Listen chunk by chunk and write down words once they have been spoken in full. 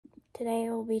today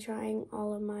I will be trying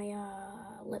all of my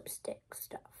lipstick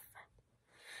stuff.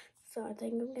 So I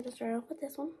think I'm gonna start off with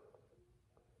this one.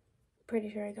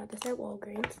 Pretty sure I got this at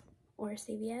Walgreens or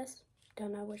CVS.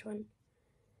 Don't know which one.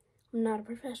 I'm not a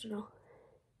professional.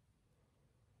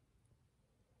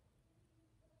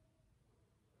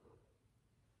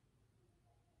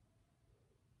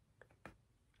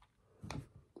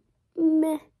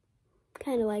 Meh.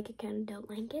 Kind of like it, kind of don't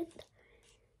like it.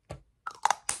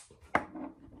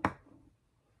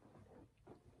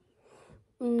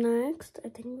 Next, I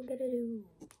think we're gonna do,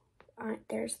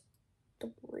 there's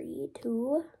two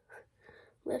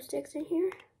lipsticks in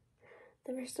here.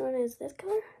 The first one is this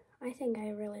color. I think I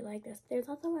really like this. There's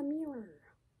also a mirror.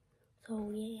 So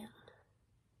yeah.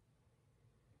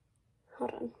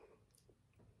 Hold on.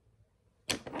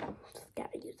 Just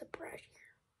gotta use a brush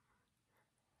here.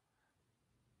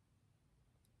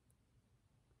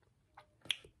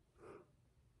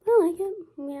 I like it.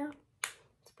 Yeah.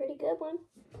 It's a pretty good one.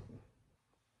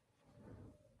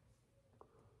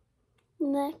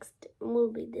 Next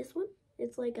will be this one.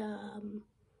 It's like a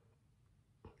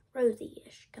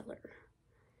rosy-ish color.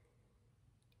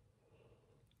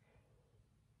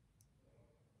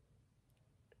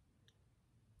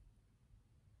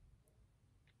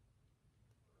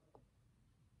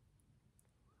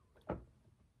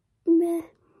 Meh.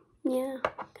 Yeah,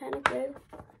 kind of good.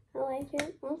 I like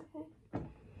it. Okay.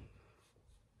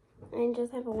 I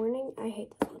just have a warning. I hate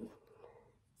this one.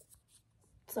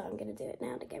 So I'm going to do it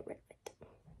now to get rid of it.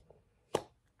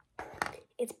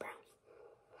 It's brown.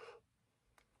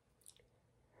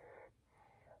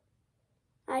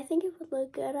 I think it would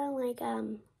look good on like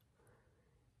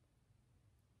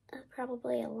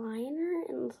probably a liner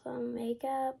and some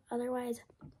makeup. Otherwise,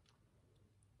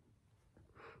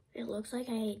 it looks like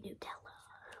I ate Nutella.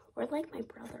 Or like my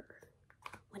brother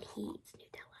when he eats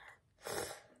Nutella.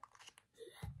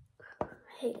 I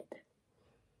hate it.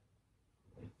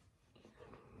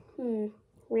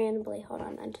 Randomly, hold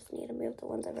on, I just need to move the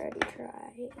ones I've already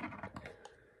tried.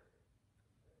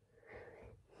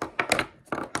 I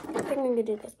think I'm gonna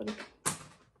do this one.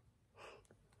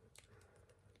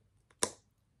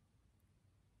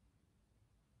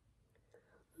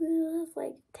 Ooh, that's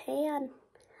like tan.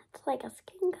 It's like a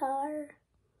skin color.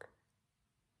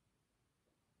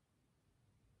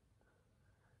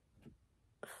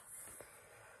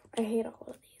 I hate all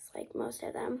of these, like most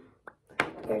of them.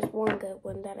 There's one good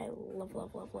one that I love,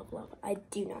 love, love, love, love. I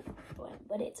do not know which one,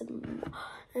 but it's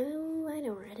oh, I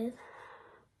know where it is.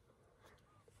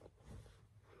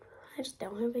 I just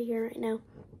don't have it here right now.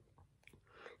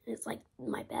 And it's like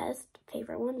my best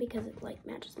favorite one because it like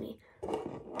matches me.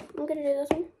 I'm gonna do this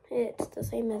one. It's the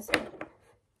same as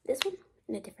this one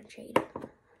in a different shade.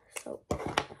 So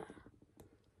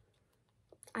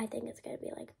I think it's gonna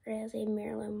be like Rosy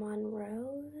Marilyn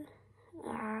Monroe.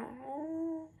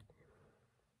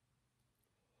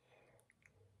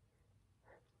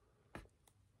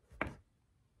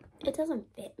 It doesn't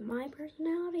fit my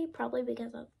personality, probably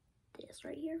because of this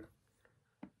right here.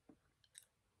 I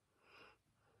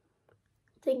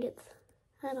think it's,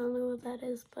 I don't know what that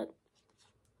is, but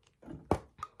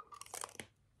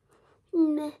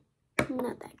nah,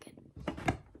 not that good.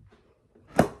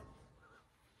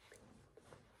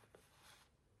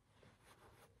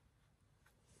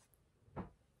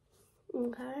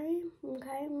 Okay.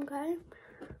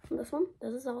 This one,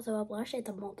 this is also a blush. It's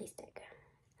a multi-stick.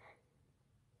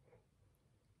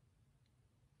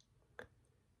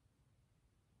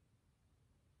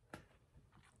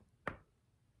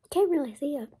 Can't really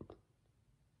see it,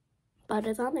 but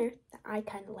it's on there. I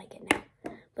kind of like it now.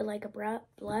 But like a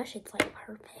blush, it's like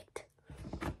perfect.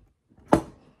 I'm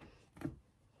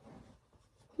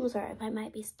sorry if I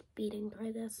might be speeding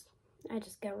through this. I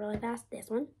just go really fast. This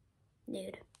one,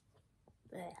 nude.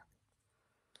 Blech.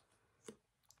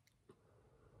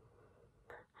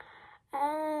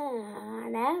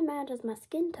 That matches my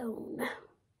skin tone.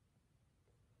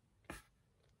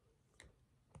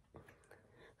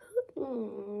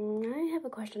 I have a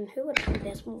question. Who would do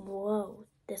this one? Whoa,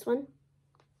 this one?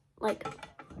 Like,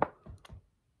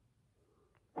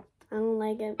 I don't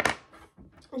like it.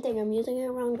 I think I'm using it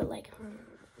wrong, but like,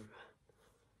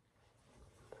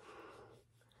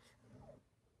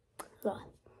 well,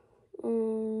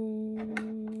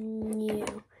 yeah.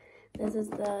 This is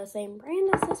the same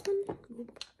brand as this one.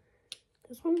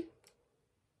 This one.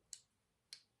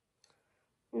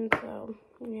 And so,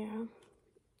 yeah.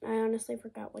 I honestly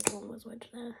forgot which one was which.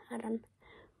 I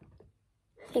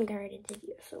think I already did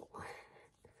you, so.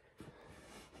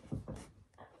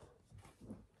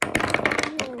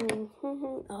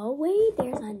 Oh wait,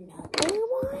 there's another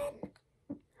one?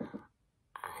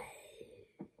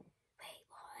 Wait,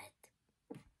 what?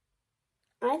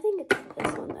 I think it's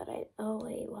this one that oh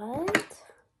wait, what?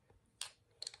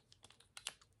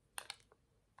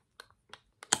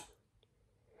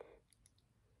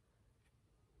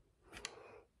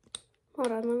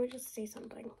 Hold on, let me just see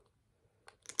something.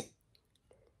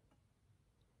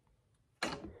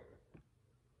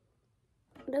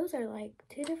 Those are like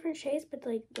two different shades, but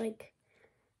like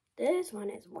this one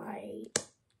is white.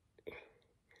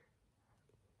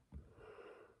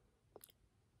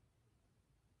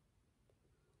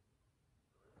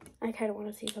 I kind of want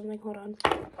to see something. Hold on.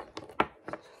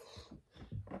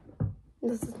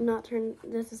 This is not turned.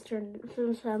 This is turned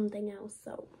from something else.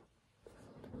 So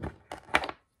I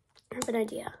have an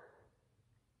idea.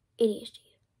 ADHD.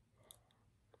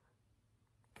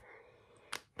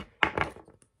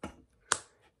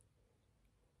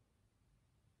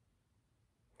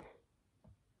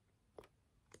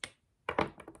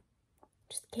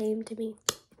 Just came to me.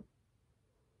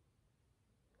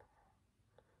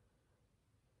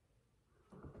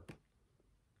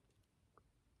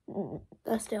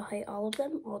 I still hate all of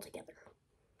them altogether.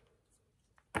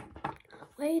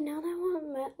 Wait, now that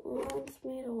one wants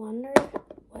me to wonder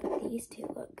what these two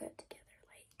look good together.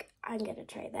 Like, I'm gonna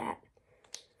try that.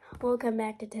 We'll come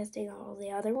back to testing all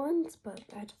the other ones, but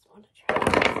I just want to try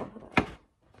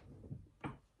this.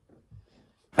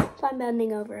 If I'm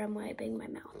bending over, I'm wiping my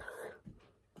mouth.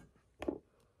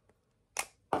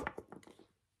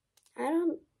 I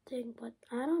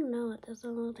don't know what this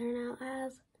one will turn out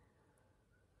as.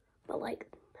 But like,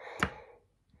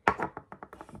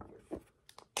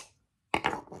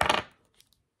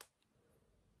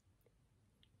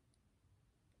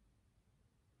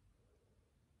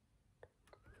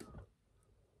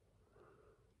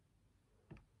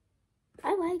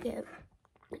 I like it.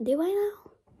 Do I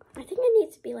now? I think it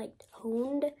needs to be like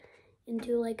toned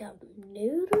into like a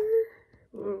neuter.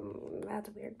 That's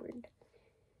a weird word.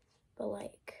 But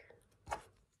like,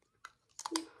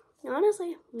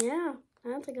 honestly, yeah,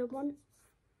 that's a good one.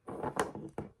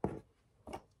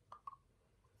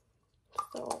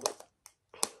 So,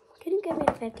 can you give me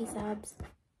 50 subs?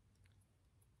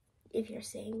 If you're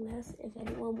seeing this, if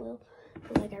anyone will.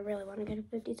 But like, I really want to get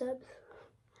 50 subs.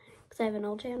 Because I have an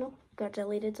old channel. Got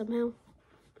deleted somehow.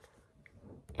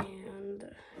 And,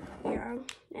 yeah.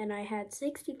 And I had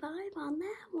 65 on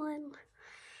that one.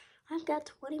 I've got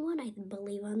 21, I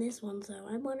believe, on this one. So,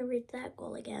 I want to reach that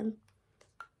goal again.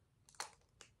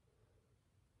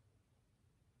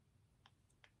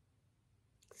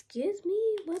 Excuse me?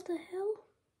 What the hell?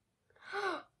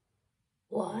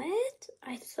 What?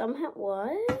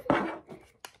 What?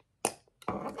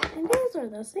 And those are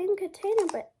the same container,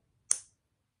 but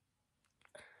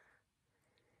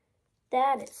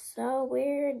that is so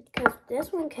weird because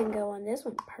this one can go on this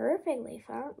one perfectly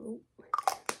fine.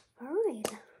 Fine.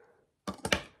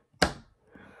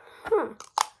 Huh.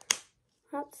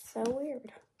 That's so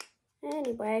weird.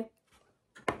 Anyway.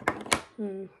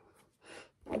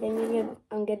 I think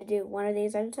I'm gonna do one of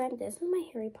these at a time. This is my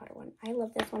Harry Potter one. I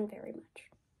love this one very much.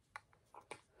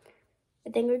 I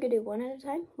think we're gonna do one at a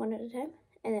time,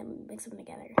 and then mix them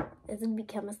together. This has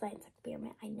become a science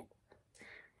experiment, I know.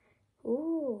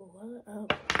 Ooh, oh.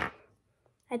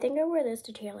 I think I wear this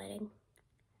to cheerleading.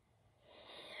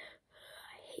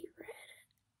 I hate red.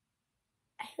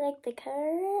 I like the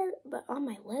color red, but on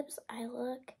my lips, I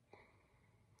look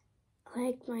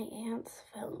like my aunt's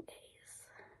phone case.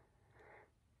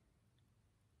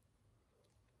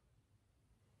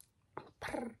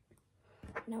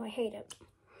 No, I hate it.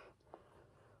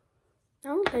 I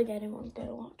don't think anyone's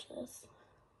gonna watch this.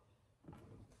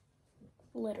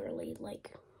 Literally,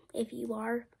 like, if you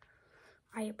are,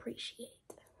 I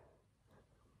appreciate.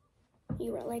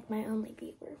 You are like my only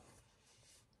viewer.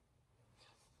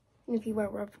 If you are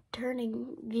a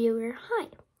returning viewer, hi.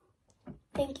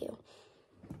 Thank you.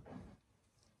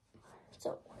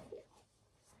 So,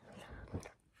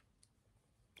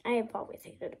 I have always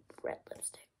hated red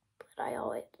lipstick. But I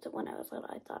always, when I was little,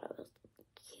 I thought it was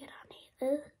cute on me.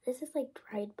 This is like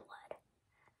dried blood.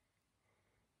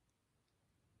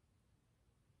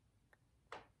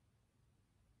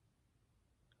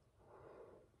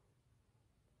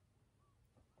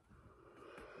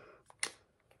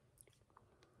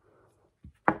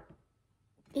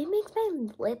 It makes my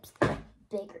lips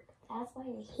bigger. That's why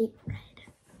I hate red.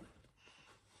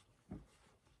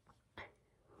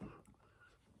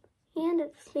 And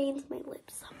it stains my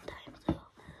lips sometimes. So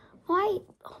why?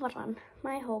 Hold on.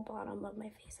 My whole bottom of my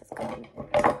face is gone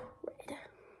red.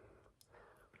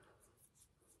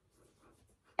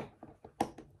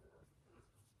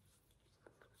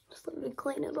 Just let me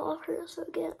clean it off for a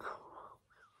second.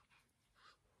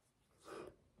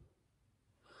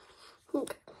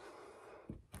 Okay.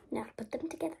 Now to put them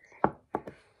together.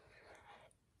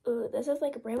 this is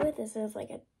like a rainbow. This is like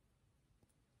a...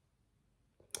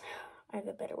 I have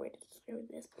a better way to describe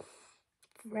this.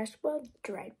 Fresh blood,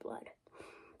 dried blood.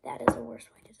 That is the worst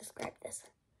way to describe this.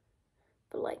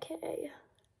 But like, hey,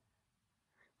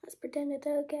 let's pretend it's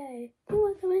okay.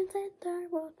 Welcome inside our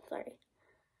world. Sorry.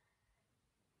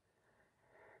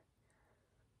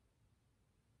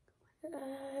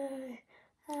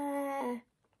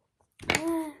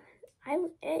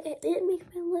 It makes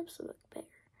my lips look better.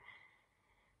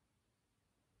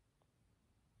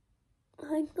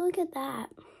 Like, look at that.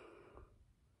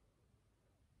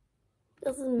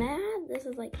 This is mad. This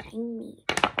is like tiny.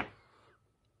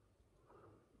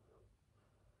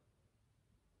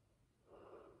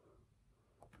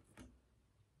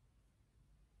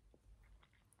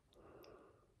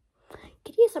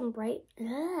 Could use some bright.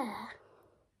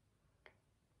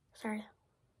 Sorry.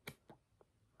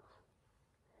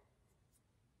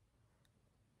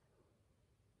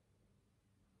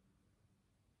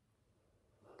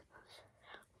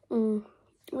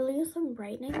 We'll use some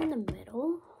brightening in the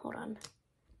middle. Hold on.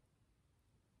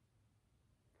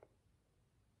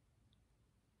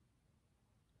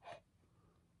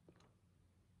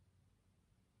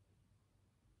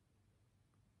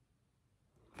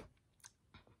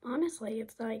 Honestly,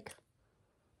 it's like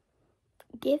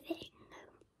giving.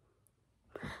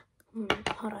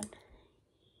 Hold on.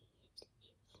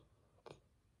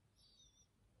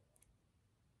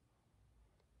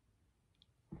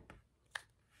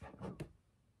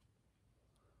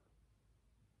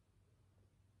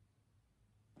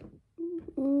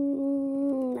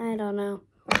 I don't know.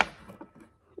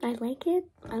 I like it.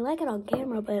 I like it on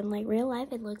camera, but in like real life,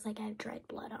 it looks like I have dried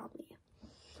blood on me.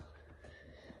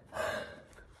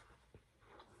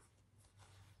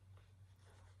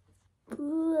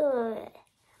 Ugh.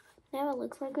 Now it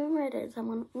looks like I'm ready.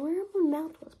 Someone, where my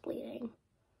mouth was bleeding.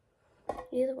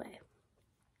 Either way.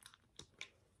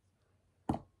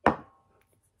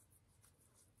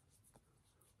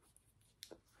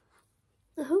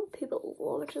 I hope people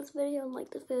will watch this video and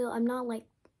like this video. I'm not like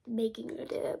making you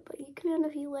do it, but you can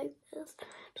if you like this.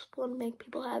 Just want to make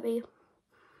people happy.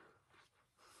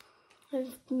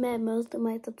 I've met most of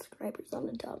my subscribers on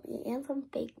the dummy and some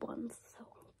fake ones, so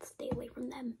stay away from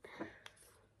them.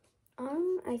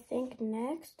 I think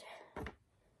next,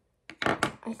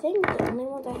 I think the only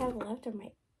ones I have left are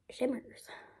my shimmers.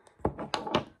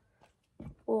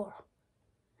 Or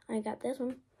I got this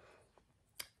one,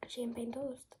 Champagne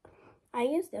Toast. I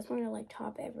use this one to like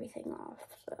top everything off,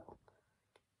 so.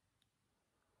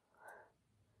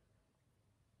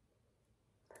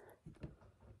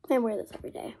 I wear this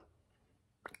every day.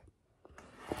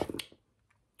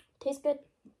 Tastes good.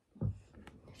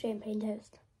 Champagne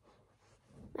Toast.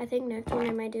 I think next one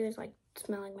I might do is like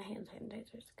smelling my hand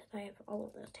sanitizers because I have all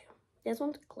of those too. This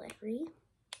one's glittery.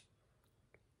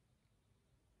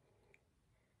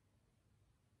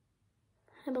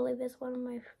 I believe it's one of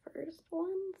my first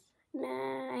ones.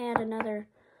 Nah, I had another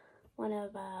one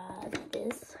of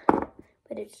this,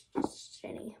 but it's just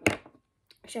shiny.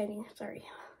 Shiny, sorry.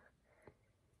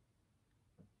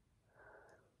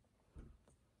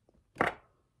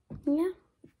 Yeah,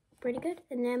 pretty good.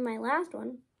 And then my last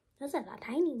one, this is a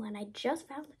tiny one. I just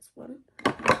found this one.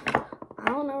 I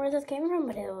don't know where this came from,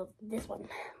 but it was this one.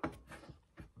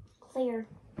 Clear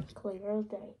as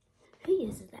day. Who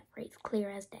uses that phrase, clear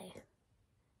as day?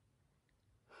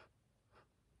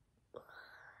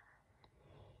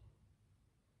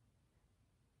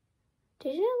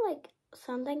 Did you know, like,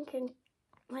 something can,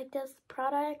 like this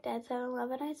product at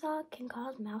 7-Eleven I saw can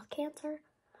cause mouth cancer?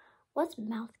 What's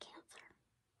mouth cancer?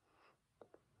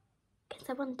 Can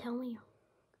someone tell me?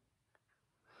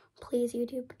 Please,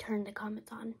 YouTube, turn the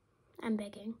comments on. I'm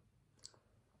begging.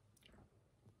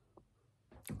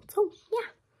 So,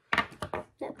 yeah.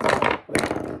 That's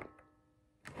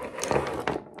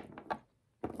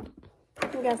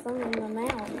we got something in the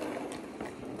mouth.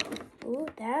 Ooh,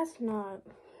 that's not...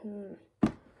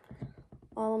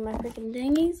 all of my freaking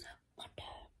thingies.